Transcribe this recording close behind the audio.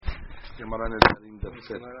Gemara Nedarim, that's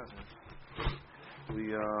it.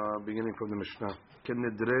 We are beginning from the Mishnah.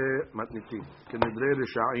 Kenedre matnitim. Kenedre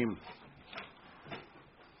risha'im.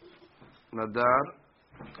 Nadar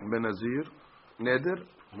benazir. Neder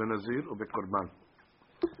benazir ubekorban.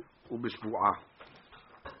 Ubishbu'ah.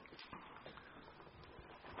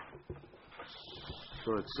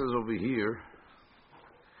 So it says over here,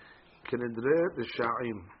 Kenedre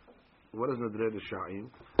risha'im. What is Nedre risha'im?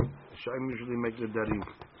 Risha'im usually make Nedarim.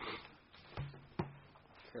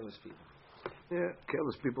 Careless people. Yeah,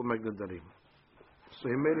 careless people make Nedarim. So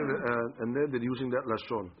he made a neder using that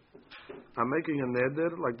lashon. I'm making a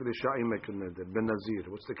neder like the Risha'im make a neder. Ben Nazir.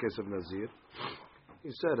 What's the case of Nazir? He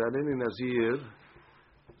said, Adeni Nazir,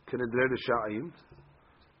 Kenedre Risha'im,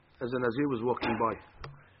 as a Nazir was walking by.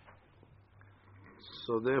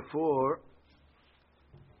 So therefore,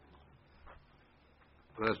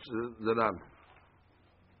 that's the Ran.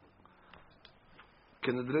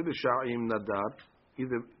 Kenedre Risha'im Nadar,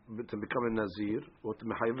 either to become a Nazir, or to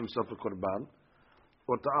mechayiv himself a Korban,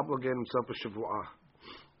 or to obligate himself a Shavu'ah.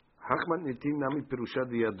 Hakmat nitim nami pirusha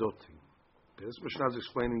yadot. This Mishnah is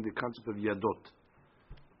explaining the concept of yadot.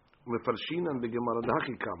 Mefarshin and the Gemara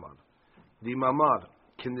dachi kamar. The mamar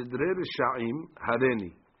kenedre risha'im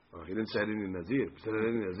hareni. Oh, he didn't say hareni Nazir. He said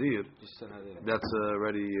hareni Nazir. That's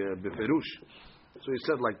already beferush. So he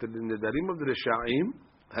said like the Nedarim of the Risha'im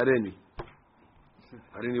hareni.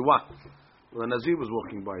 Hareni what? The Nazir was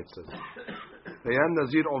walking by, it says. Vayan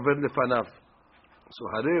Nazir over lefanav. So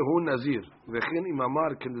Hare hu Nazir. V'chen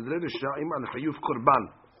imamar kenedre risha'im al chayuf korban.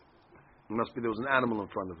 It must be there was an animal in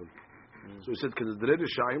front of him. So he said kenedre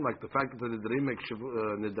risha'im, like the fact that the Nedarim make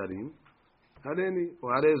Nedarim. Hareni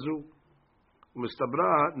or Harezu.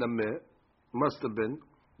 Mistabra namme must have been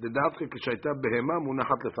the dafke k'shayta behema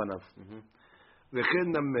munachat lefanav.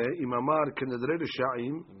 V'chen namme imamar kenedre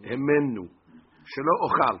risha'im hemenu shelo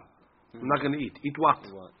ochal. I'm not going to eat. Eat what?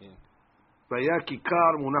 Vaya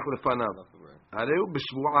kikar munach lefanav. Areu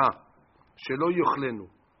b'shvu'ah shelo yochlenu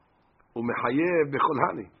umechayev bechol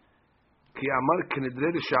hani ki amar kenedre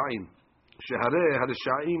risha'im shehare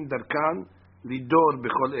harisha'im darkan lidor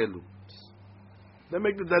bechol elu. They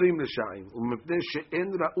make the darim risha'im umepnei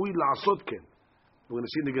she'en ra'ui la'asot ken. We're going to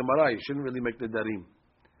see in the Gemara, you shouldn't really make the darim.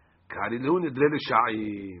 Karilu nedre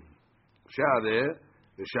risha'im shehare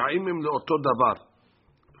risha'im im le'oto davar.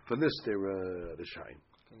 For this, they're Rishayim.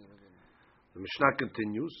 The Mishnah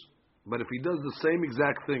continues, but if he does the same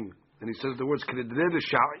exact thing, and he says the words Kenedre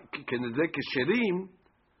Kesherim,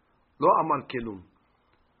 Lo Amar Kelum,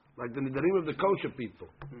 like the Nedarim of the kosher people.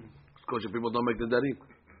 Kosher people don't make Nedarim.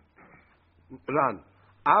 Ran.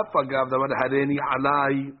 Afagav Damar Hareni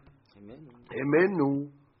Alai Hemenu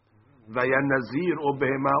Vayan Nazir O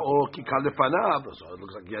Behema O Kikal Lefanav. So it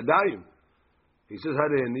looks like Yadayim. He says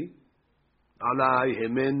Hareni Alai,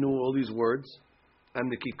 Hemenu, all these words,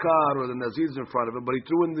 and the Kikar or the Nazir is in front of it, but he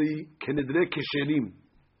threw in the Kenedre Kesherim.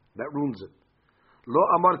 That ruins it. Lo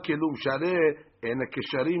Amar Kelum Shareh and a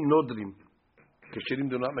Kesharim Nodrim. Kesherim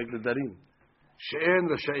do not make the Darim. She'en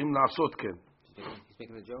Rasha'im La'asot Ken. He's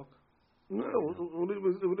making a joke? No,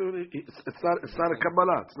 it's not a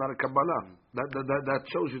Kabbalah. It's not a Kabbalah. That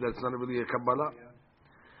shows you that it's not really a Kabbalah.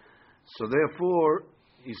 So therefore,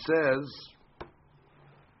 he says,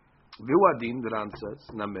 Viwadin, the Ran says,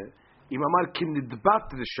 Name, Imamar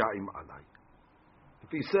kinidbat risha'im alai. If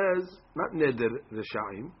he says, not neder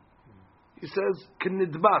risha'im, he says,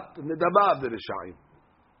 kinidbat, nedabab risha'im.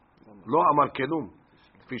 Lo amar kelum.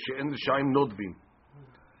 If he she'en risha'im nodbim.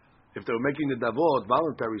 If they were making the davot,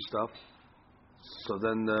 voluntary stuff, so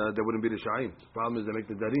then there wouldn't be risha'im. The problem is they make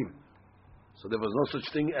the darim. So there was no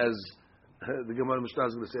such thing as, the Gemara Mishnah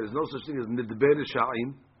is going to say, there's no such thing as nidbe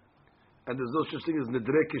risha'im, and there's no such thing as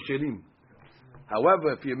Nedre Kesherim.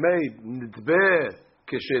 However, if you made Nidbe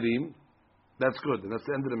Kesherim, that's good. And that's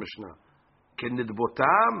the end of the Mishnah.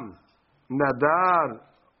 Kenidbotam Nadar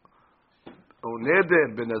or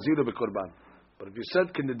Neder Benazir Bekorban. But if you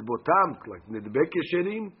said Kenidbotam, like Nidbe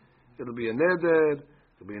Kesherim, it'll be a Neder,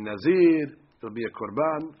 it'll be a Nazir, it'll be a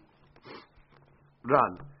Korban.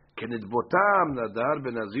 Ran. Kenidbotam Nadar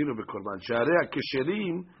Benazir Bekorban. Sharea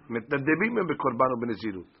Kesherim Metnadebim Bekorban or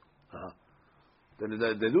Benazirut. Then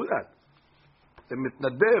they do that. They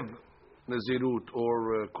mitnadev nazirut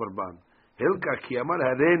or korban. Hilka ki amar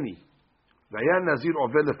hareni. Vayan nazir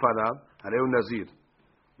over lefanav. Hareu nazir.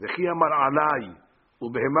 V'chi amar alai.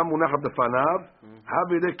 Ubehema munachat lefanav.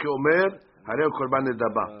 Havile ki omer. Hareu korban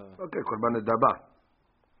nedaba. Okay, korban nedaba.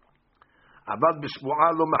 Abad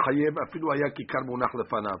b'shbu'a lo machayev. Afilu haya kikar munach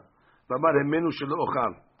lefanav. V'amar hemenu shelo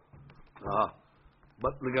ochal.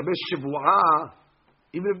 But legabe shbu'a,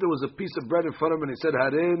 even if there was a piece of bread in front of him and he said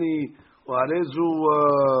Hareni or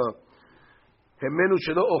Harezu Hemenu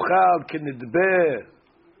shelo ochal kenidbe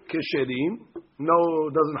kesherim. No,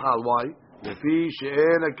 it doesn't hal. Why? Lefi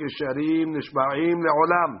she'en kesherim nishba'im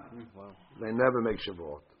le'olam. They never make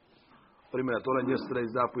shavuot. What do you mean? I told you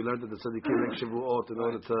yesterday's daf we learned that the tzaddikim make shavuot in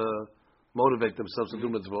order to motivate themselves to do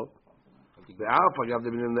mitzvot. ואף אגב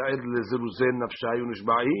דבינן לעד לזירוזי נפשי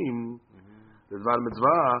ונשבעים לדבר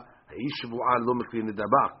מצווה, האיש שבועה לא מקיים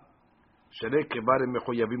נדבה. שרק כבר הם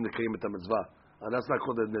מחויבים לקיים את המצווה. And that's not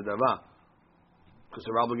called a נדבה. Because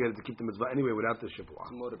they're obligated to keep the mitzvah anyway without the שבועה.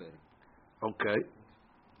 It's motivating. Okay.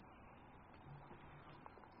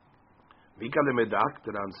 ויקה למדק,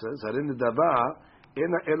 the Ran says, הרי נדבה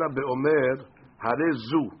אינה אלא באומר הרי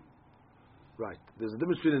זו. Right. There's a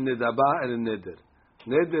difference between a נדבה and a neder.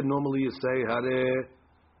 Neder, normally you say hare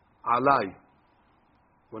alai.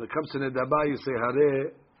 When it comes to nedaba, you say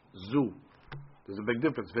hare zu. There's a big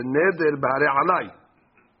difference. Neder b'hare alai.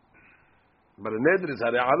 But a neder is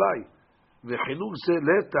hare alai. V'chiluk se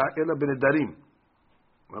leta ela b'nedarim.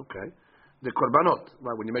 Okay. The korbanot.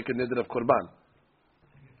 When you make a neder of korban.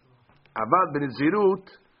 Avad b'nezirut,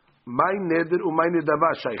 my neder u'may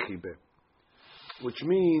nedaba shaychibe. Which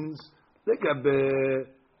means, legabe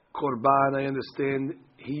Korban, I understand,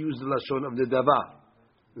 he used the lashon of nedava.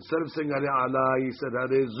 Instead of saying hare alai, he said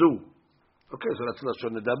hare zu. Okay, so that's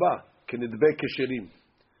lashon nedava. Kenidbe kesherim.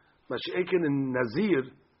 Mashiach in Nazir,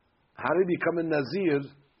 how did he become a Nazir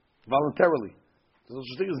voluntarily? There's no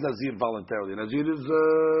such thing as Nazir voluntarily. Nazir is,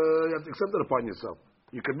 you have to accept it upon yourself.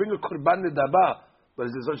 You can bring a korban nedava, but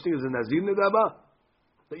is there such thing as a Nazir nedava?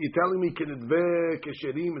 That you're telling me kenidbe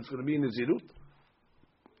kesherim, it's going to be Nazirut?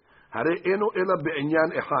 Hare eno ela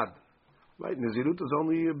be'inyan echad. Right, Nazirut is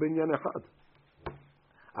only be'inyan echad.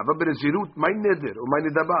 Ava be'nazirut, my neder, or my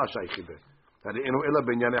nedaba shaychi be. Hare eno ela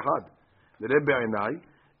be'inyan echad. Nere be'inay,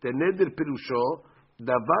 the neder pirusho,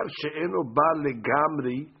 davar she'eno ba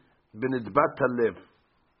legamri benedbat halev.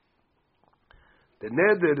 The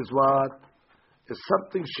neder is what? Is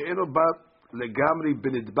something she'eno ba legamri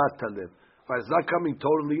benedbat halev. It's not coming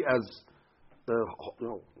totally as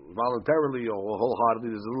voluntarily or wholeheartedly.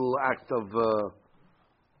 There's a little act of,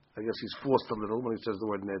 I guess he's forced a little when he says the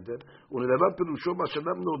word neder.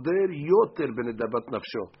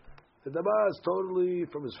 The daba is totally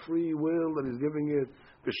from his free will that he's giving it.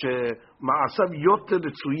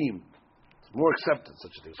 It's more acceptance,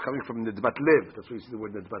 such a thing. It's coming from nedbat lev. That's why you see the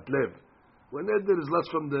word nedbat lev. When neder is less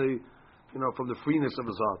from the, from the freeness of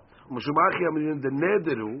his heart. The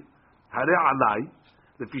nederu hare alai.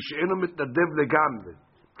 לפי שאינו מתנדב לגמרי,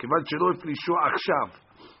 כיוון שלא הפלישו עכשיו.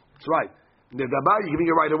 That's right. Nedaba, you're giving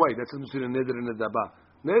it right away. That's the difference between a neder and a nedaba.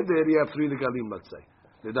 Neder, you have three legalim, let's say.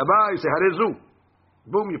 Nedaba, you say, harezu.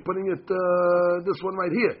 Boom, you're putting it, this one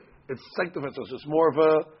right here. It's sanctified, so it's more of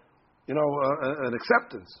a, an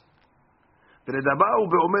acceptance. The nedaba,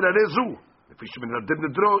 be'omer harezu. לפי שמנדב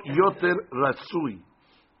נדרו, יותר רצוי.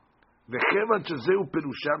 וכיוון שזהו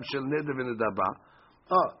פירושם של נדר ונדבה,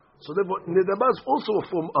 so therefore, nedaba is also a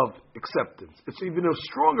form of acceptance. It's even a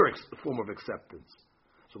stronger form of acceptance.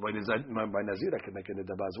 So by Nazir, I can make a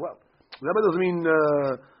nedaba as well. Nedaba doesn't mean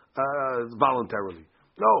voluntarily.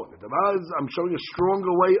 No, nedaba is, I'm showing a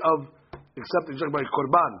stronger way of accepting. Just by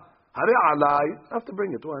korban. Hare alai, I have to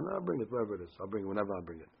bring it. Why? I'll bring it wherever it is. I'll bring it whenever I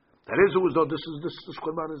bring it. That is who is though this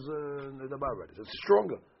korban is nedaba already. It's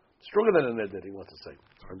stronger than a neder. He wants to say.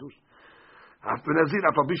 אף בנזיר,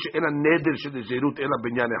 אף על פי שאין הנדר של נזירות אלא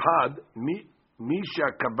בעניין אחד, מי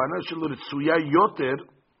שהכוונה שלו רצויה יותר,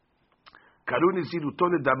 קראו נזירותו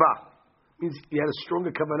נדבה. Means he had a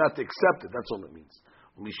stronger כוונה to accept it, that's all it means.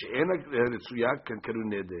 ומי שאין רצויה, כן קראו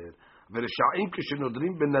נדר. ורשעים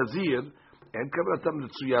כשנודרים בנזיר, אין כוונתם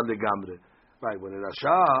רצויה לגמרי. Right, when a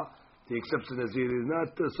rasha, he accepts the nazir, he's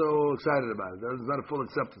not so excited about it. It's not a full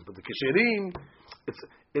acceptance. But the kesherim,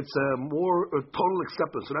 it's a more total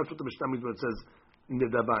acceptance. So that's what the Mishnah means when it says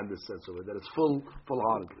nedaba in this sense of it, that it's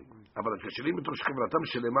full-heartedly. אבל הקשרים בתוך שכברתם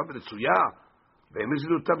שלמה ורצויה, והם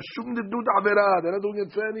נזירותם שום נדנות עבירה, they're not doing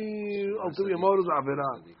it for any ulterior motives עבירה.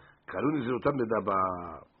 קראו נזירותם נדבה.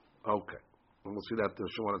 Okay. We'll see that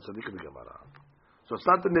Shimon HaTzadik in the Gemara. So it's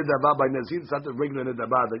not the nedaba by nazir, it's not the regular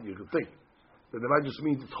nedaba that you could think. The nedaba just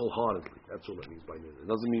means it's wholeheartedly. That's all it means by nazir. It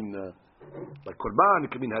doesn't mean like korban,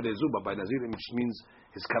 it can mean harezu, but by nazir it just means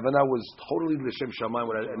his kavanah was totally l'shem shamayim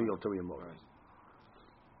without any ulterior motive.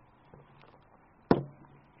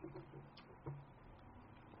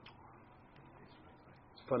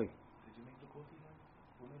 It's funny. Did you make the coffee now?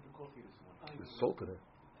 Who made the coffee this morning? There's salt in it.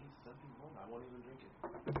 There's something wrong. I won't even drink it.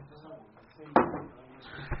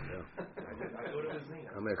 Yeah. thought it was zinc.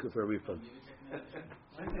 I'm asking for a refund.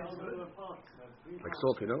 Like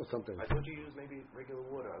salt, something. I thought you used maybe regular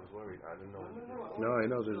water. I was worried. I didn't know. No, I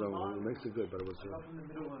know there's it makes it good, but it was.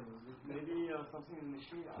 Maybe something in the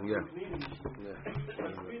machine. Yeah.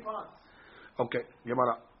 3 parts. Okay,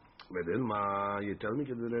 Gemara. Bedilma, you tell me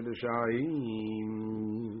kedere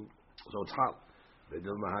sha'im. So it's hot.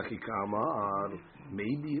 Bedilma haki kamar.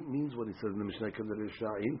 Maybe it means what he says in the Mishnah kedere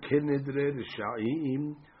sha'im. Kedere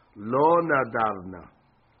sha'im lo nadarna.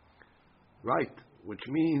 Right. Which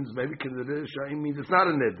means maybe kedere sha'im means it's not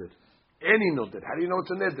a neder. Any neder. How do you know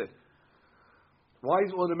it's a neder? Why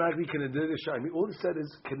is automatically kedere sha'im? All he said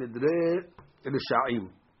is kedere sha'im.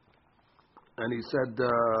 And he said,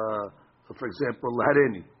 for example,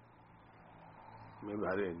 hareni. Maybe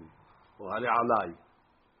hareni. Or hari alai.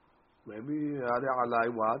 Maybe hari alai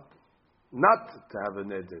what? Not to have a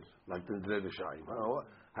neder, like the kedere sha'im.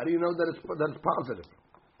 How do you know that it's positive?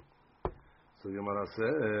 So Gemara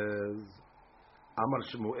says, Amar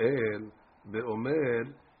Shmuel be'omer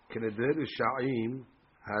kedere sha'im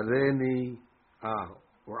hareni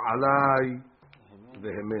or alai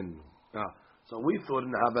vehemenu. So we thought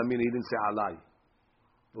in the Havamina he didn't say alai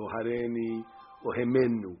or hareni or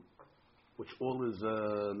hemenu, which all is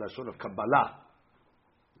a sort of Kabbalah.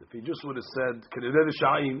 If he just would have said kedere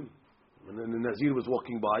sha'im and then the Nazir was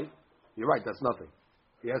walking by, you're right, that's nothing.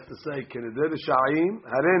 He has to say kedere sha'im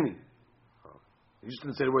hareni. He just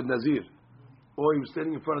didn't say the word Nazir. Or he was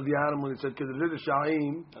standing in front of the animal and he said, kedere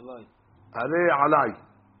sha'im alai.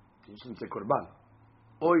 He just didn't say korban.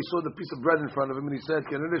 Or he saw the piece of bread in front of him and he said,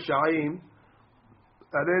 kedere sha'im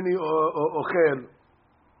areni ocher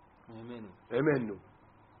emenu.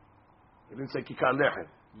 He didn't say kikar lechem.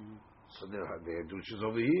 So there are douches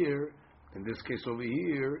over here. In this case over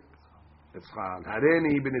here, it's chal.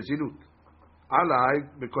 Hareni b'nezilut. Alai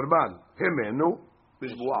b'korban. Hemenu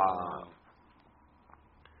b'shbu'ah.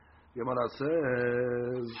 Gemara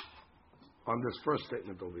says on this first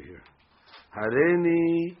statement over here,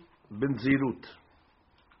 Hareni bin Zirut.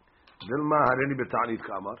 Dilma Hareni b'ta'anit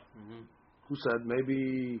kamar. Who said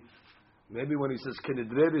maybe when he says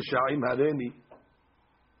Kenedre Sha'im Hareni,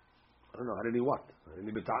 I don't know, Hareni what?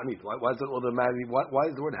 Hareni b'ta'anit. Why is it automatically? Why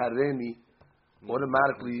is the word Hareni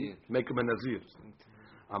automatically make him a Nazir?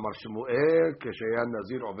 Amar Shmuel Keshayan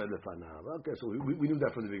Nazir Oved Lefanav. Okay, so we knew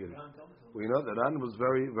that from the beginning. We know that Ran was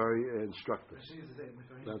very, very instructive.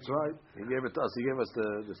 That's right. He gave it to us. He gave us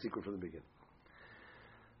the secret from the beginning.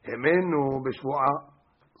 Hemenu b'shvu'ah.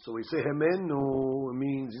 So we say hemenu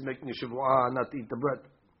means he's making a shvu'ah not to eat the bread.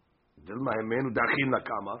 Dilma hemenu dachin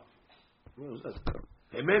lakama.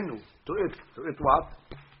 Hemenu to eat. To eat what?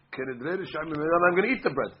 Kedere sha'im. I'm going to eat the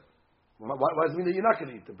bread. Why does it mean that you're not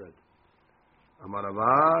going to eat the bread? Amar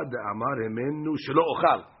Avad Amar hemenu shelo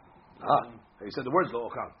ochal. He said the words lo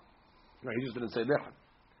ochal. No, he just didn't say lechem.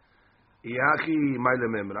 Iachi maile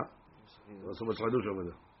memra. So what's chadush over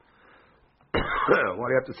there? Why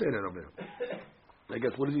do you have to say that over there? I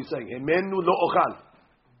guess what is he saying? Hemenu lo ochal.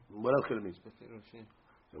 What else can it mean?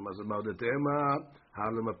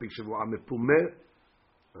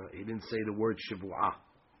 He didn't say the word shivu'ah.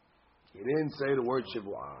 He didn't say the word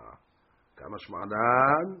shivu'ah. Kamash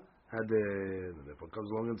ma'adan hadin. And therefore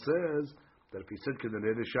comes along and says that if he said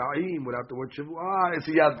kedere sha'im without the word shivu'ah, it's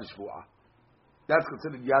a yad shvu'ah. That's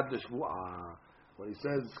considered yad shvu'ah. When he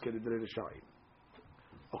says kedere sha'im.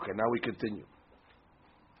 Okay, now we continue.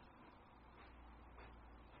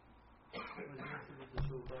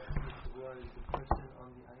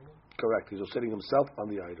 Correct. He's sitting himself on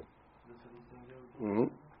the item.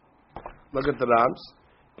 Look at the Rams.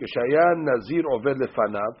 Keshayan Nazir Oved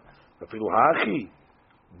Lefanav. Afilu Hachi.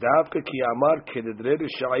 Davka ki amar kedere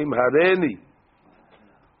sha'im hareni.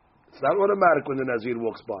 It's not automatic when the Nazir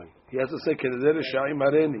walks by. He has to say kedere sha'im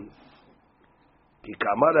hareni. Ki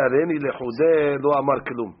kamar hareni lechudeh lo amar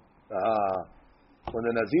kelum. When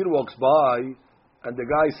the Nazir walks by and the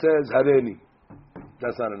guy says hareni,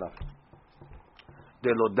 that's not enough.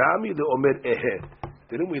 Delodami le omer ehe.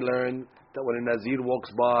 Didn't we learn that when a Nazir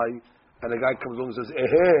walks by and the guy comes along and says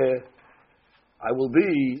ehe, I will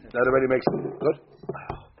be, that already makes him good?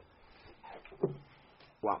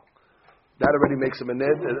 Wow. That already makes him a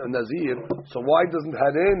Nazir. So why doesn't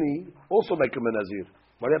hareni also make him a Nazir?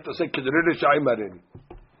 Why do you have to say kedere sha'im hareni?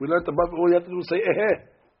 We learned above, all you have to do is say ehe.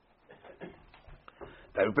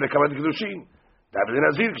 That we put a kamat kedushin. That is a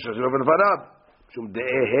Nazir, k'shazir over the farad. Shum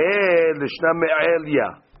de'ehe l'shna me'elya.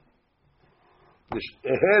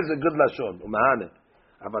 Ehe is a good lashon, umahane.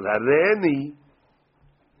 Aval hareni,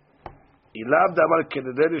 ilav damar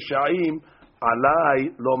kedere sha'im, alai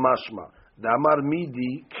lo mashma. Damar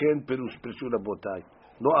midi ken perush pirshu rabotai.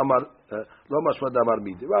 לא אמר, לא משמע דבר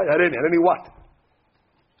מידי. Right, hareni what?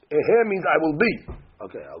 Ehe means I will be.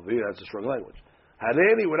 Okay, I'll be, that's a strong language.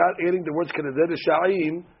 Hareni, without adding the words keneder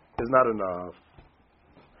sha'im, is not enough.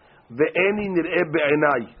 Ve'eni nir'eh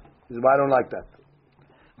be'enai. This is why I don't like that.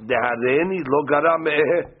 The hareni lo gara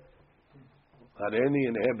me'ehe. Hareni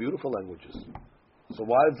and ehe, beautiful languages. So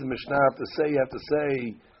why does the Mishnah have to say, you have to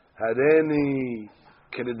say, hareni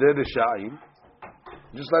keneder sha'im?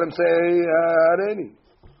 Just let him say, hareni.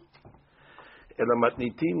 אלא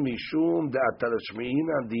מתניתים משום דעתה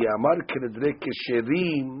לשמיעינא דיאמר כנדרי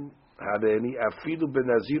כשרים הרני אפילו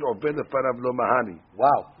בנזיר עובד לפניו לא מהני.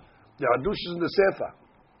 Wow. The Hadush is in the Sefer.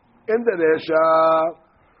 In the Resha,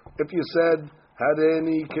 if you said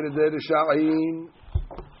hareni כנדרי sha'im,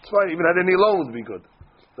 it's fine. Even hareni alone would be good.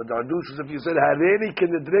 But the Hadush is if you said hareni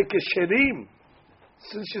כנדרי כשרים.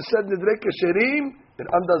 Since you said נדרי כשרים, it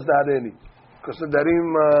undoes the hareni. Because the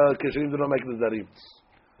Nedarim, כשרים do not make the Nedarim.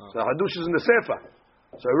 So Hadush is in the Sefer.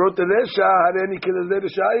 So I wrote the Resha, Hareni Kedei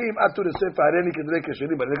Sha'im, to the Sefer, Hareni Kedei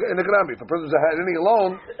Kesherim. But in the Grami, if a person says Hareni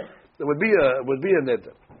alone, there would be a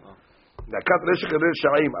Neder. Nakat Resha Kedei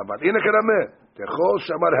Sha'im. But in the Grami, Kechol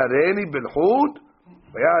Shamar Hareni Bilchud,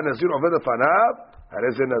 Vaya Nazir Oved Afanav,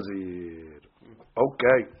 Hareze Nazir.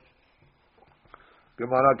 Okay.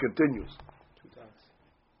 Gemara continues.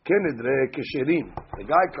 Kenedre Kesherim. The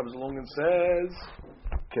guy comes along and says,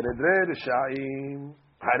 Kenedre Sha'im.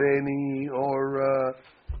 Hareni or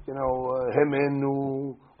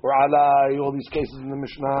Hemenu or Alai, all these cases in the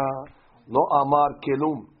Mishnah. Lo Amar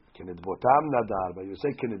Kelum. Kenedvotam Nadar. But you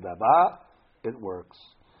say Kenedaba, it works.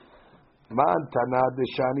 Man Tana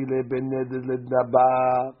Deshani Leben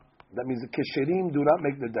Ledaba. That means the Kesherim do not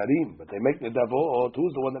make the Darim, but they make the Davot.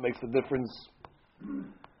 Who's the one that makes the difference?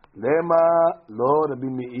 Lema Lo Rabbi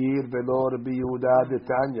Meir Velo Rabbi Yehuda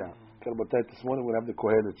Detanya. This morning we'll have the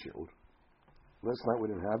Kohelet Shiur. Last night we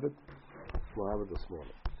didn't have it. We'll have it this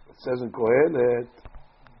morning. It says in Kohelet,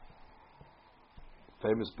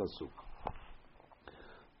 famous pasuk.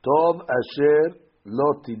 Tov asher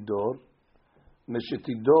lo tidor,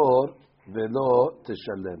 meshetidor velo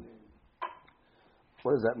teshalem.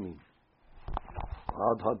 What does that mean?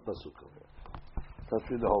 Hard pasuk over here. Let's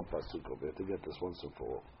read the whole pasuk over here to get this once and for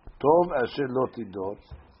all. Tov asher lo tidor.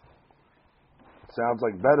 Sounds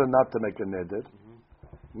like better not to make a neder.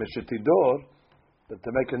 Meshetidor. But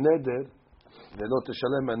to make a neder, they don't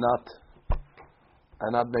teshalem and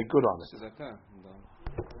not make good on it.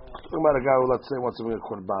 Talking about a guy who, let's say, wants to bring a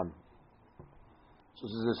korban. So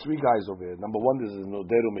there's three guys over here. Number one, this is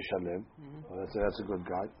noderu mishalem. That's a good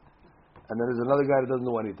guy. And then there's another guy that doesn't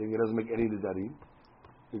know anything. He doesn't make any nedarim.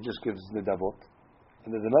 He just gives nedavot.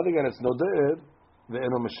 And there's another guy that's noder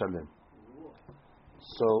ve'eno mishalem.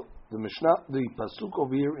 So the Mishnah, the pasuk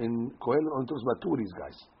over here in Kohelet only talks about two of these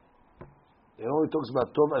guys. It only talks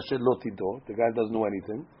about Tov Asher Lo Tidor, the guy doesn't know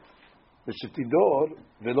anything. Meshetidor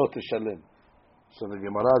Velo Teshalem. So the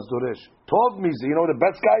Gemara is Doresh. Tov Mize, you know the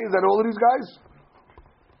best guy is that all of these guys?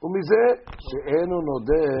 Umize She'enu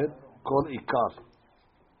Noder Kol Ikar.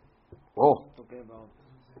 Oh.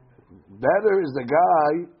 Better is the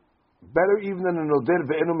guy, better even than a Noder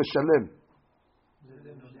Ve'enu Meshalem.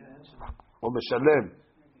 Or Meshalem.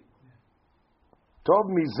 Tov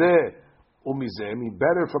Mize Umizeh,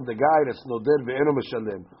 better from the guy that's noder ve'eno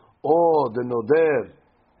meshalem, or the noder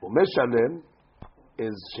umeshalem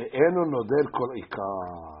is she'eno noder kol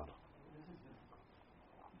ikar.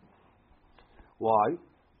 Why?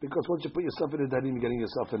 Because once you put yourself in a darim, you're getting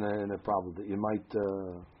yourself in a problem that you might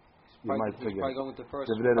forget. Probably going with the first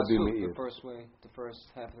pasuk, the first way, the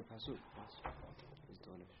first half of the pasuk.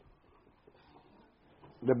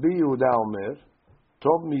 Rabbi Yehuda Omer,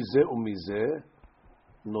 tov mizeh umizeh.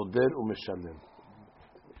 Noder umeshalem.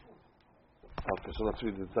 Okay, so let's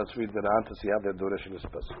read the Ran to see how they're doing in this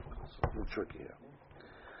pasuk. It's a little tricky here.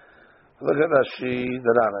 Look at Rashi,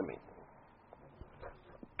 the Ran, I mean.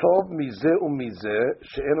 Tov mizeh umizeh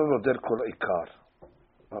she'enu noder kol ikar.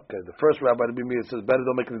 Okay, the first rabbi Rabbi Meir says better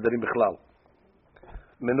don't make the nedarim bichlal.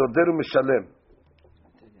 Menoder umeshalem.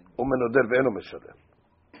 Umenoder ve'enu meshalem.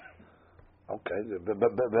 Okay,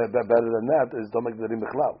 better than that is don't make the nedarim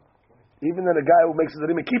bichlal. Even then, a guy who makes it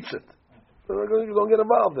he keeps it. So you don't get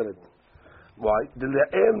involved in it. Why? Because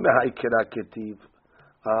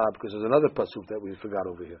there's another pasuk that we forgot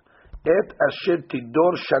over here. Et asher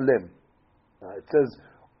tidor shalem. It says,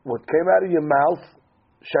 what came out of your mouth,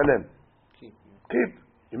 shalem. Keep.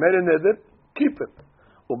 You made a neder, keep it.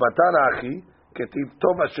 Ubatan achi, ketiv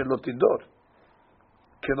tov asher lo tidor.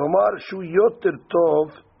 Kenomar shu yoter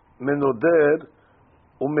tov menoder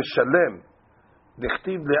umeshalem.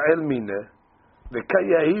 דכתיב לעיל מיניה, וכי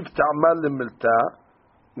יהיב תעמל למלתה,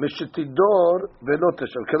 משתידור ולא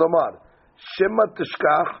תשלם. כלומר, שמא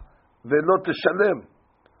תשכח ולא תשלם.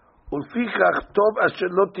 ולפיכך טוב אשר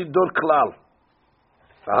לא תידור כלל.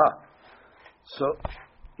 So,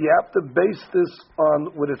 you have to base this on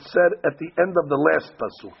what it said at the end of the last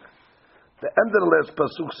pasuk. The end of the last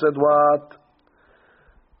pasuk said what?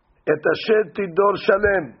 Et asher tidor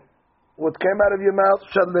shalem. What came out of your mouth,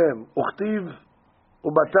 shalem. Uchtiv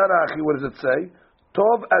ubatarachi, what does it say?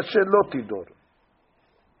 Tov asher lo tidor.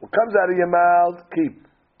 What comes out of your mouth, keep.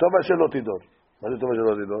 Tov asher lo tidor. What is tov asher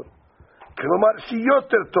lo tidor? K'lomar,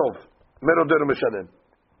 shiyoter tov. Meroder meshalem.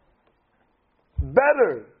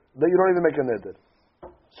 Better that you don't even make a neder.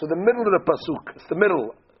 So the middle of the pasuk, it's the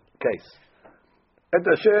middle case. Et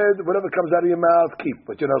asher, whatever comes out of your mouth, keep.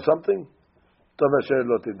 But you know something? Tov asher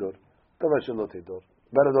lo tidor. Tov asher lo tidor.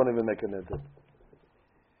 Better don't even make a neder.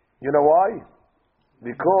 You know why?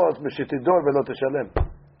 Because mishitidor velo teshalem.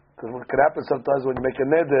 Because what can happen sometimes when you make a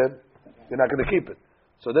neder, you're not going to keep it.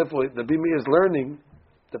 So therefore, the Bimi is learning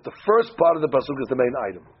that the first part of the pasuk is the main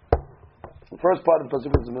item. The first part of the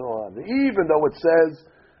pasuk is the middle item. Even though it says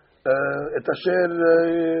et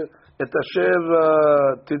asher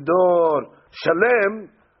tidor shalem,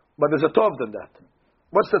 but there's a tov than that.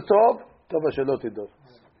 What's the tov? Tov asher lo tidor.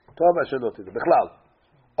 Tov asher lo tidor. Bechlal.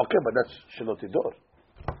 Okay, but that's shelo tidor.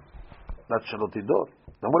 That's shelo tidor.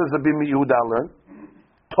 Now what does the Bimi Yehuda learn?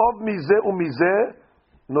 Tov mizeh umizeh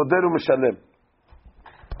noder u'mishalem.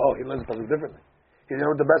 Oh, he learns the pasuk differently. You know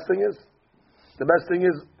what the best thing is? The best thing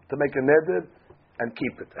is to make a neder and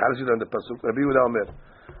keep it. How does he learn the pasuk? Rabbi Yehuda Omer.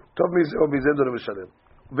 Tov mizeh umizeh noder u'mishalem.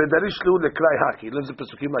 V'darish lu lekrai haki. He learns the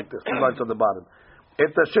pasukim like this. 2 lines on the bottom.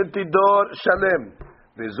 Et asher tidor shalem.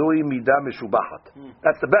 V'zoi midah meshubachat.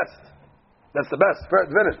 That's the best. That's the best.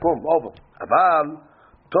 Finish. Boom. Over. Aval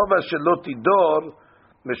tov asher lo tidor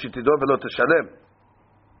meshitidor velo teshalem.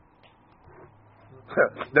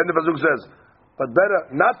 Then the pasuk says, but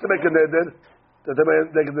better not to make a neder than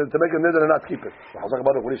to make a neder and not keep it.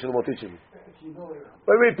 What is Shlomo teaching me?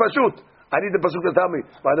 Wait, Pashut. I need the pasuk to tell me.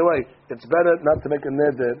 By the way, it's better not to make a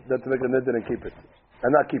neder than to make a neder and keep it,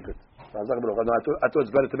 and not keep it. I thought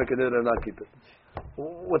it's better to make a neder and not keep it.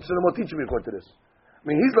 What's Shlomo teaching me according to this? I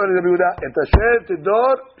mean, he's learning the Yehuda. Et asher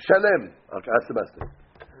tidor shalem. Okay, that's the best thing.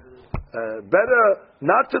 Better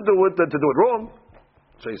not to do it than to do it wrong.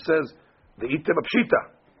 So he says, the item pshita.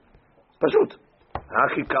 Pashut.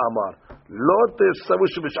 Hachi ka'amar. Lo tefsavu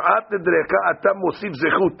shebishat nedreka atam mosif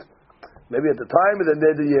zechut. Maybe at the time of the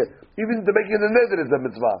neder, even to making the neder is a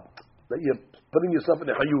mitzvah. That you're putting yourself in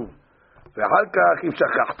a chayuv. Ve'achar kach if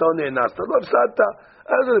shachachta ne'nasta lo apsata.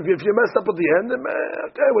 If you messed up at the end,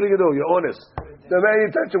 okay, what are you going to do? You're honest. The main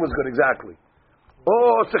intention was good, exactly.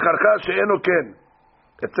 Oh, secharka she'eno ken.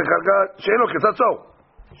 It's secharka she'eno ken. That's so.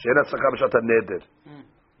 She'ena secharka b'shat neder.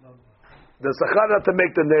 The sachar not to make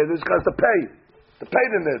the neder is because to pay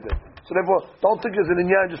the neder. So therefore, don't think it's an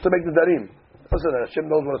inyan just to make the darim. Listen, Hashem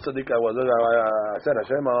knows what a tzaddik I was. I said,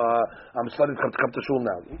 Hashem, I'm starting to come to shul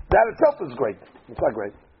now. That itself is great. It's not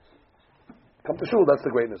great. Come to shul, that's the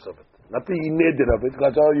greatness of it. Not the neder of it,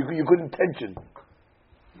 because you good intention.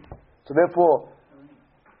 So therefore,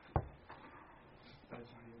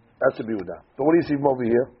 that's a biuda. But what do you see from over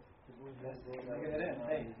here?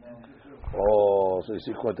 Oh, so you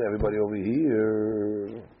see quite everybody over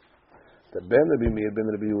here. The Ben Rabbi Meir, Ben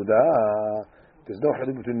Rabbi Yehuda. There's no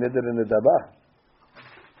haluk between neder and nedaba.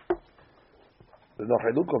 There's no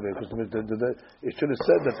haluk over here because it should have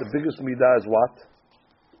said that the biggest midah is what?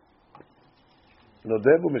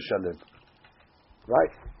 Nodev u'mishalem.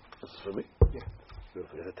 Right? This is for me. Yeah.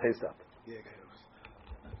 Beautiful. You have to taste that. Yeah,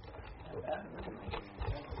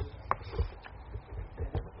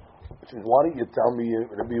 why don't you tell me,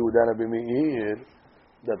 Rabbi Yehuda, Rabbi Meir,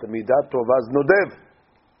 that the midat tova is nodev?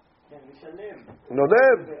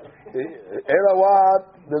 Nodev. Ela what?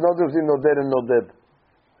 The nodev is in nodev and nodev.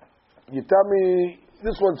 You tell me,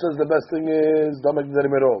 this one says the best thing is don't make the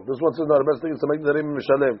darim at all. This one says no, the best thing is to make the darim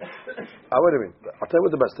mishalem. Wait a minute. I'll tell you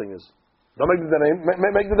what the best thing is. Don't make the darim,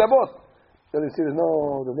 make the dabot. Then you see there's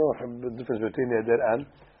no difference between the neder and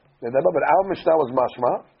the dabot. But our Mishnah was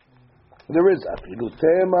mashma. There is afilu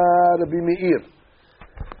tema Rabbi Meir.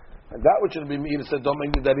 And that which Rabbi Meir said, don't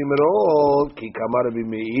make the darim at all. Ki kamar Rabbi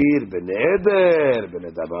Meir beneder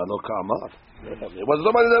benedaba no kamar. It wasn't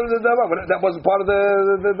somebody that wasn't part of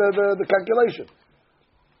the calculation.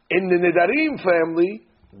 In the Nedarim family,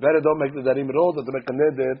 better don't make the darim at all than to make a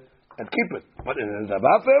neder and keep it. But in the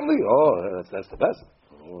Nedaba family, that's the best.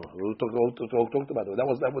 Who talked about it? That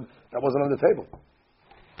wasn't on the table.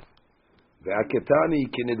 Ve'aketani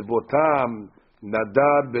kinidbotam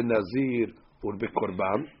nadar benazir ur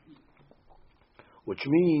bekorban, which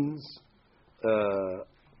means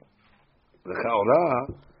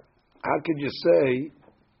How could you say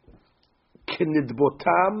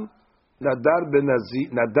Kinidbotam Nadar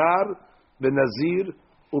benazir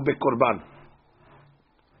ubekorban?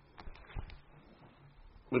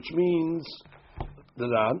 Which means the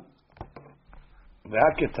Ran,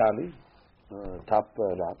 V'haketani, top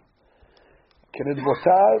Ran,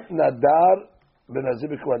 Kinidbotam Nadar benazir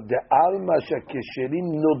ubekorban. De'alma shakesherim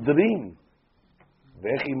nodrin.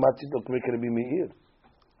 V'echi matzit okmek Rabbi Meir.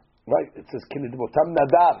 Right, it says Kinidbotam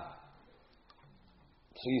Nadar.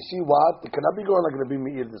 So you see what? It cannot be going like Rabbi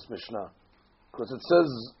Meir, this Mishnah. Because it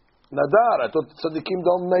says Nadar. I thought Tzadikim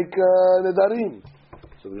don't make Nedarim.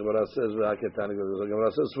 So the Gemara says, the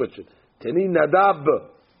Gemara says, switch it. Teni Nadab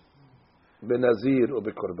benazir or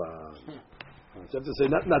bekorban. So you have to say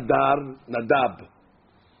not Nadar, Nadab.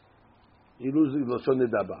 You lose the Lashon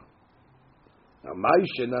Nedaba. Now,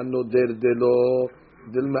 Ma'ishena noder delo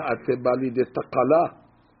del ma'ate bali de taqala.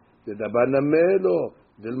 De daba namelo.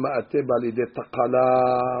 Del ma'ate bali de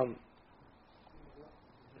taqala.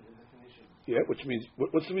 Yeah, which means,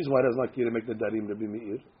 what's the reason why it does not care to make the darim Rabbi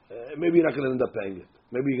Meir? Maybe you're not going to end up paying it.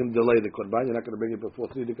 Maybe you're going to delay the korban. You're not going to bring it before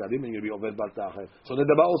 3 dekarim, and you're going to be over bal ta'achir. So the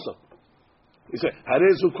daba also. You say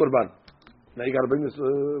harezu korban. Now you got to bring this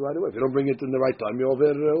right away. If you don't bring it in the right time, you're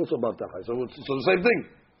over also bal ta'achir. So the same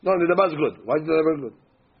thing. No, the daba is good. Why is the daba good?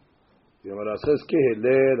 The Gemara says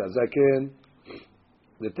keheler azaken.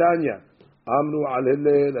 Netanya amru al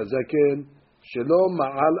heler azaken shelo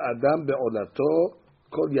ma'al adam be'olato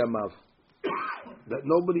kol yamav. That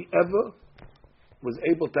nobody ever was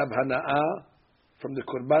able to have hana'ah from the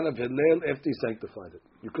korban of Hillel after he sanctified it.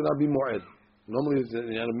 You could not be more ed. Normally, if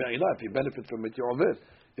you benefit from it, you're over.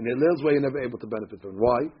 In Hillel's way, you're never able to benefit from it.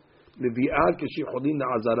 Why?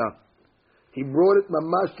 He brought it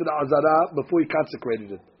mamash to the azara before he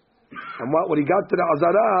consecrated it. And when he got to the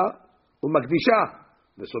azara, so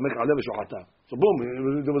boom,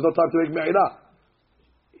 there was no time to make me'ilah.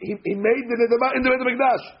 He made the nedaba in the Beit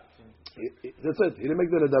HaMikdash. That's it. He didn't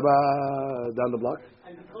make the nedaba down the block.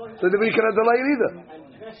 So then we cannot delay it either.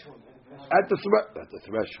 At the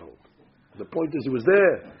threshold. The point is he was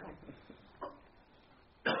there.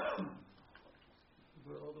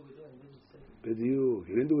 He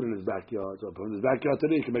didn't do it in his backyard. So from his backyard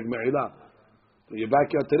today, you can make me'ilah. From your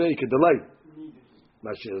backyard today, you can delay.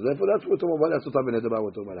 Therefore, that's what we're talking about. That's what we're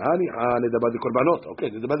talking about. Nedaba the korbanot. Okay,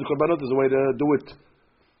 the nedaba the korbanot is a way to do it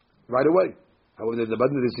right away. However, the nedaba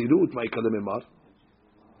the zirut ma'ikadem emar.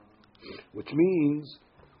 Which means,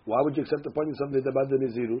 why would you accept upon yourself nedaba the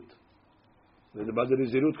zirut? The nedaba the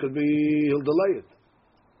zirut could be he'll delay it.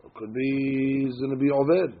 It could be he's going to be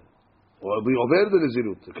over. Or it'll be over the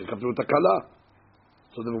zirut. It can come through takala.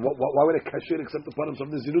 So then, why would a cashier accept upon himself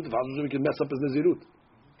the zirut if he can mess up his zirut?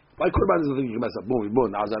 Why korban is the thing you can mess up?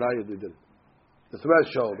 Boom, Azarayah did it. The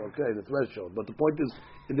threshold, okay, the threshold. But the point is,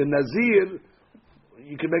 in the Nazir,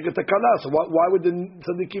 you can make a takala. So why would the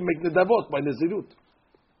tzaddikim make nedavot by Nazirut?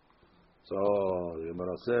 So the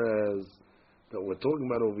Gemara says that we're talking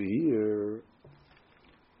about over here,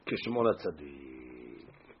 Kishmona tzaddik.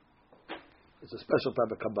 It's a special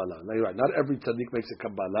type of Kabbalah. Now you're right. Not every tzaddik makes a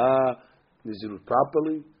Kabbalah Nazirut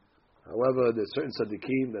properly. However, there's certain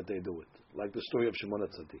tzaddikim that they do it. Like the story of Shimon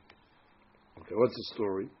HaTzadik. Okay, what's the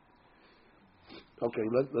story? Okay,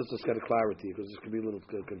 let's just get a clarity because this could be a little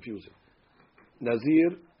confusing.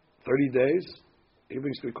 Nazir, 30 days, he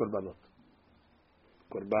brings 3 korbanot.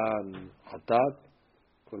 Korban Hatat,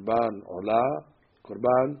 Korban Olah,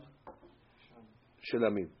 Korban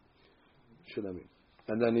Shilamim.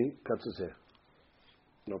 And then he cuts his hair.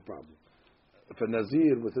 No problem. If a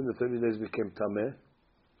Nazir within the 30 days became Tameh,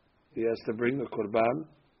 he has to bring a Korban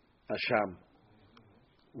Asham.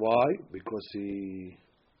 Why? Because he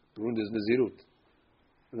ruined his Nazirut.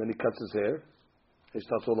 And then he cuts his hair, he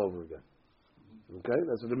starts all over again. Okay?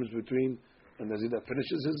 That's the difference between a Nazir that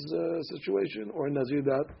finishes his situation or a Nazir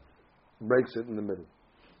that breaks it in the middle.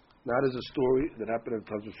 Now there's a story that happened in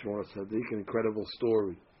times of Shimon HaTzadik, an incredible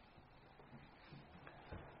story.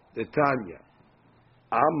 The Tanya.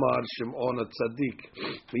 Amar Shimon HaTzadik.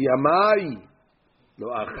 Yamai lo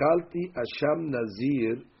achalti asham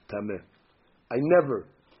nazir tameh. I never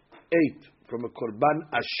ate from a korban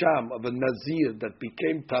asham of a nazir that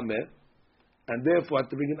became tameh, and therefore I had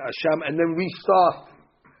to bring in asham and then restart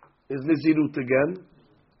his nazirut again.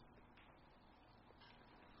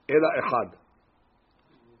 Ela echad.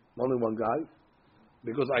 Only one guy,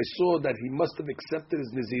 because I saw that he must have accepted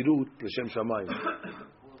his nazirut l'shem shamayim.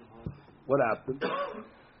 What happened?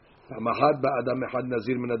 Famahad ba'adam echad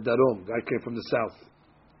nazir min ad-darom. Guy came from the south.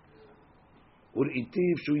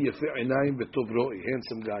 Uritiv shu yefe einayim v'tov ro'i.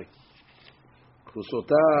 Handsome guy.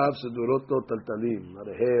 Khusotav sedurot lo taltalim. Not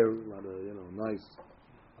a hair, not a, nice.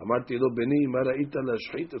 אמרתי לו, בני, מה ראית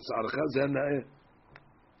להשחית את שערך זה הנאה?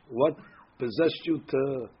 What possessed you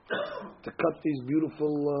to cut these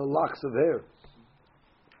beautiful locks of hair?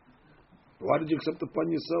 Why did you accept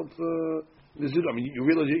upon yourself nizirut? I mean, you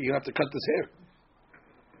realize you're going to have to cut this hair.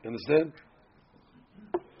 You understand?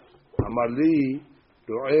 אמר לי,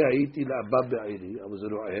 רועה הייתי לאבא בעירי. I was a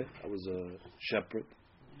רועה, I was a shepherd.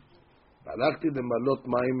 והלכתי למלות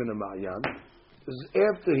מים מן המעיין. This is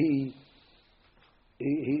after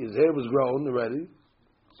his hair was grown already.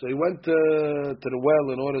 So he went to the well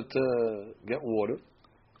in order to get water.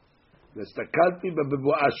 והסתכלתי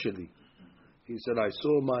בבבואה שלי. He said, I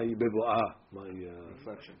saw my beboah, my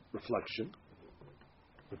reflection.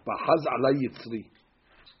 ופחז עלי יצרי.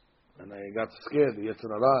 And I got scared. The Yetzer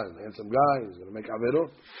Hara, the handsome guy, he's going to make averot.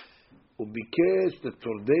 וביקש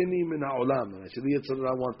לתורדני מן העולם. And I said, the Yetzer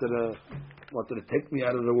Hara wanted to take me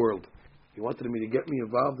out of the world. He wanted me to get me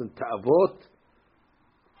involved in ta'avot.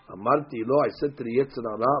 אמרתי לו, I said to the Yetzer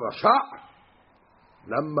Hara, רשע!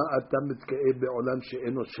 למה אתה מתקעה בעולם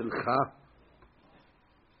שאינו שלך?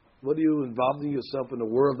 What are you involving yourself in a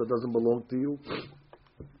world that doesn't belong to you?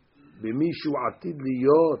 במי שהוא עתיד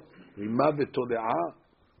להיות רימה ותודעה?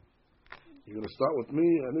 You're going to start with me?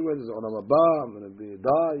 Anyway, there's עולם הבא, I'm going to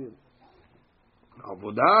die.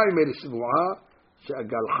 עבודה עם אלה שבועה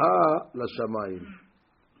שעגלך לשמיים.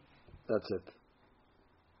 That's it.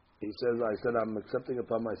 He says, I said, I'm accepting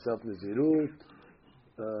upon myself Nizirut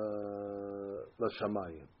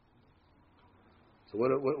Lashamayim. So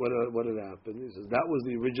what had happened? He says, that was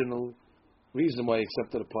the original reason why he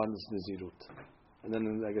accepted upon this Nizirut. And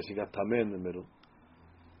then I guess he got Tameh in the middle.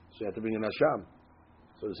 So he had to bring in Hasham.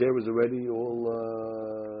 So his hair was already all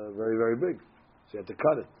very, very big. So he had to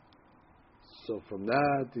cut it. So from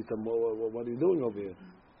that, he said, what are you doing over here?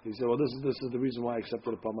 He said, well, this is the reason why I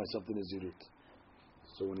accepted upon myself the Nizirut.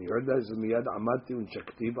 So when he heard that, he said, Miyad amadti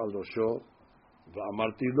unshaktiv al rosho,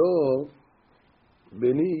 va'amarti lo,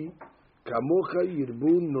 beni, kamocha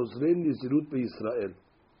yirbun nozren Nizirut beYisrael.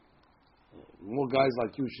 More guys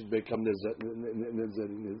like you should become Nazir.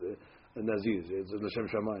 It's L'Shem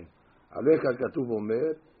Shamayim. Alecha katuv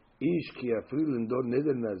omer, ish ki yafri lindor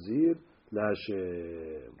neder Nazir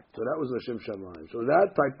laHashem. So that was L'Shem Shamayim. So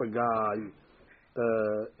that type of guy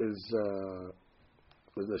is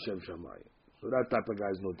L'Shem Shamayim. So that type of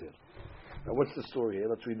guy is no there. Now what's the story here?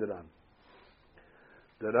 Let's read the Ran.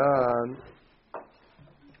 The Ran.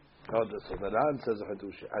 So the Ran says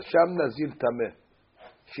Hasham Nazir Tameh.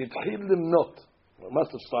 Shitchil limnot. Well,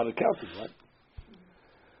 must have started counting, right?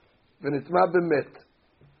 ונטמע במת.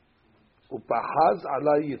 ופחז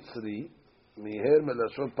עלי יצרי, מיהר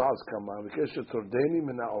מלשון פעז כמה, וביקש שתורדני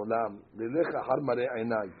מן העולם, ללך אחר מראה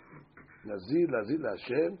עיניי. נזיר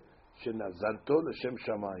להשם, שנזרתו לשם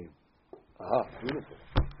שמיים. Beautiful.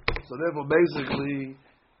 So therefore, basically,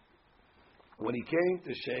 when he came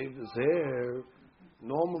to shave his hair,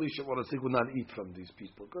 normally Shavuot would not eat from these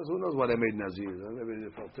people, because who knows why they made Nazir? Maybe they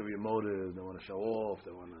felt ulterior motive, they want to show off,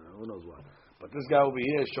 they want to, who knows what. But this guy over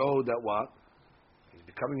here showed that what? He's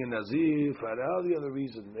becoming a Nazir for all the other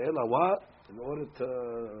reasons. Ela what? In order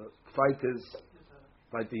to fight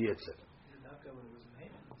the Yetzer.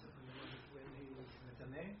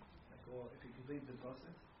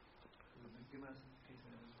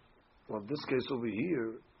 Well, in this case over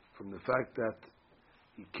here, from the fact that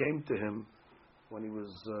he came to him when he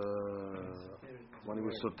was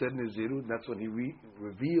Soter Nizirut, that's when he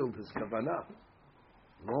revealed his kavanah.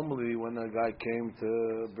 Normally, when a guy came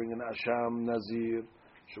to bring an Asham Nazir,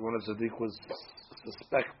 Shimon HaTzadik was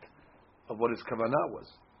suspect of what his kavanah was.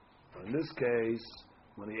 In this case,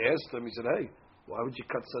 when he asked him, he said, "Hey, why would you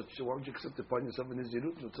accept upon yourself in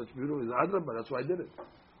Nizirut with such beauty?" He said, "Adrabah, that's why I did it."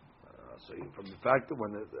 So from the fact that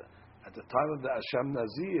when at the time of the Asham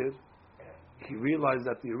Nazir, he realized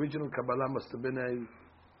that the original Kabbalah must have been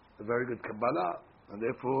a very good Kabbalah, and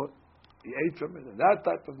therefore he ate from it. And that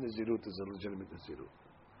type of Nizirut is a legitimate Nizirut.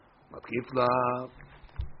 Matkifla,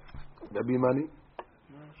 Rabbi Mani,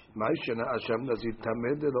 Ma'ishana Asham Nazir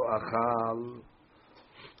Tamed lo achal.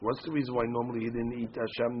 What's the reason why normally he didn't eat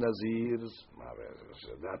Asham Nazirs?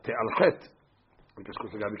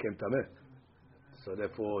 Because the guy became Tameh. So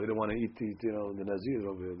therefore he didn't want to eat the Nazir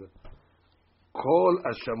over here. Kol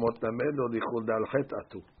Ashamot Tameh lo lichul dal chet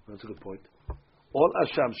atu. That's a good point. All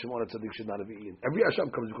Asham Shimon HaTzadik should not have eaten. Every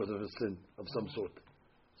Asham comes because of a sin of some sort.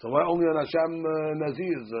 So why only on Asham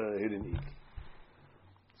Nazirs he didn't eat?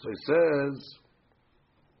 So he says,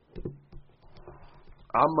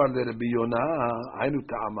 Amar le Rabbi Yonah, Hainu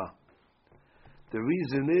Ta'ama. The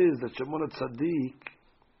reason is that Shimon HaTzadik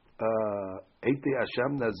ate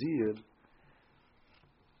Asham Nazir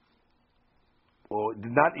or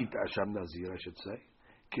did not eat Asham Nazir, I should say.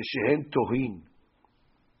 Kishehen Tohin,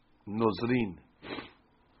 Nozrin,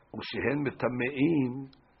 Ushehen Metameim,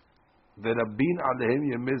 Verabin Alehem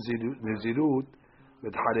Yemeh Nezirut,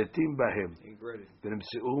 Medharetim Bahem.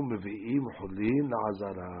 Venimse'u Mevi'im Hulin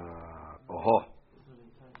Azara. Oh.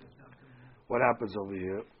 What happens over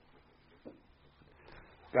here?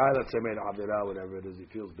 Guy, let's say, made Abdullah, whatever it is, he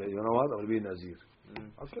feels bad. You know what? I'm going to be Nazir.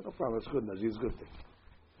 Okay, no problem. That's good. Nazir is a good thing.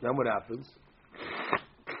 Then what happens?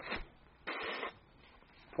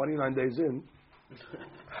 29 days in,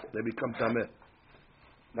 they become Tameh.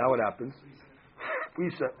 Now what happens?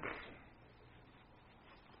 Reset.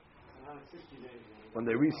 When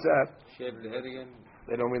they reset, shave the head again.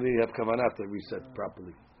 They don't really have kavanah to reset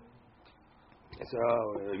properly. So,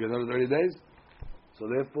 another 30 days. So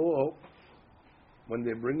therefore, when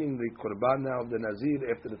they're bringing the Qurban now of the Nazir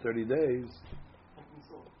after the 30 days,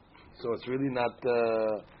 so it's really not,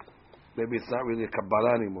 maybe it's not really a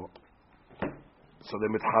Kabbalah anymore. So they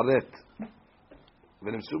mitharet.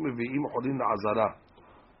 V'nimsu mevi'im hodin la'azara.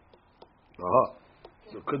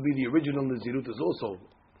 So it could be the original Nazirut is also,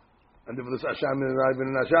 and if this Asham is not even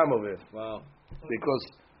an Asham over here. Wow. Because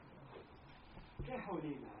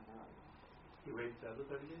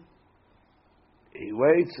he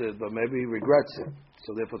waits it, but maybe he regrets it.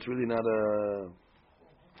 So therefore it's really not a...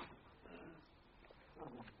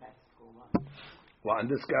 Well, and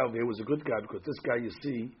this guy over here was a good guy, because this guy, you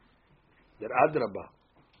see, that Adrabah,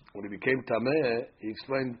 when he became Tameh, he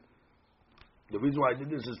explained, the reason why I did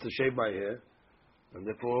this is to shave my hair, and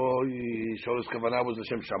therefore he showed his kavanah was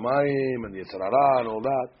Hashem Shamayim, and Yetzirah, and all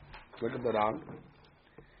that. Look at the Ran.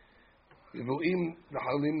 Yivu'im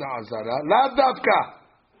nahalim na'azara, la davka!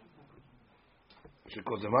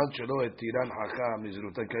 שכל זמן שלא התירן חכם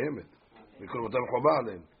נזירותה קיימת וקרבותם חובה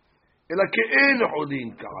עליהם אלא כאין חולין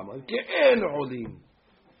כעמל כאין חולין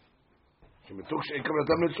שמתוך שאין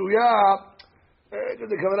כוונתם מצויה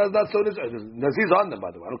the כוונה is not so Nazir's on them,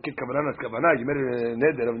 by the way. I don't care כוונה you made a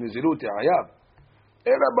neder of נזירות חייב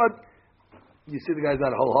אלא but you see the guy's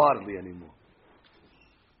not wholeheartedly anymore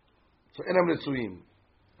so אינם נשואים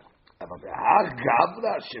אבל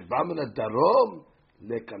גברא שבא מן הדרום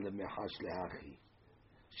לקה למחש לאחי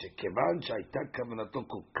שכיוון שהייתה כוונתו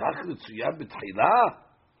כל כך רצויה בתחילה,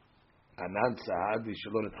 ענן סעדי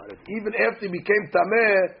שלא נתחרט. Even after he became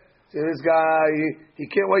Tameh, this guy, he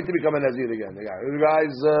can't wait to become a Nazir again. The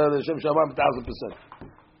guy's the Shem Shabbat 1,000%.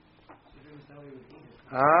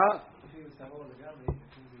 Huh?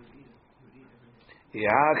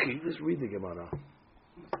 Yeah, just read the Gemara.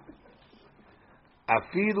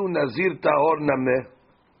 Afilu Nazir Tahor Nameh.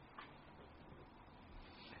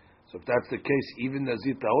 So if that's the case, even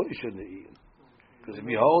Nazir Tahor he shouldn't have eaten. Because if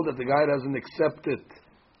you hold that the guy doesn't accept it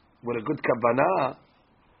with a good kavanah,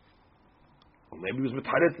 well, maybe he was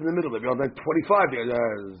mitharet in the middle. Maybe on day 25, he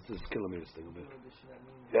goes, this is killing me, this thing a bit.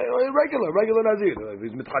 Yeah, regular Nazir. If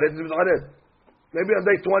he's mitharet, he's mitharet. Maybe on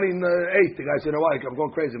day 28, the guy said, "Oh, I'm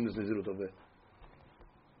going crazy in this Nazirut over there."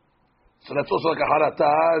 So that's also like a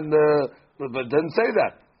harata, but it doesn't say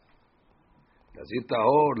that. Nazir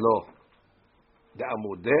Tahor, lo.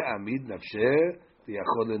 דעמודי עמיד נפשה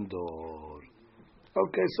ויכול לנדור.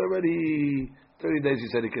 Okay, so already 30 days he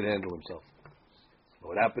said he could handle himself. But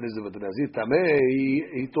what happened is that with the Nazir Tameh,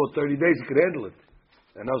 he thought 30 days he could handle it.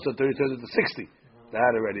 And now so 30 turns into 60.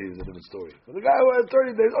 That already is a different story. But the guy who had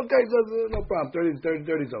 30 days, okay, so no problem.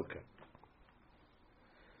 30 is okay.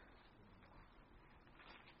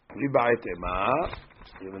 We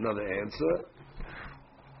have another answer.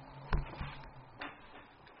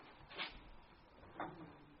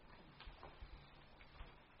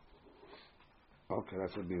 Okay,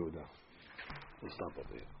 that's what Yehuda. We'll stop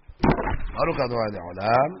over here. Baruch Adonai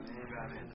Le'olam.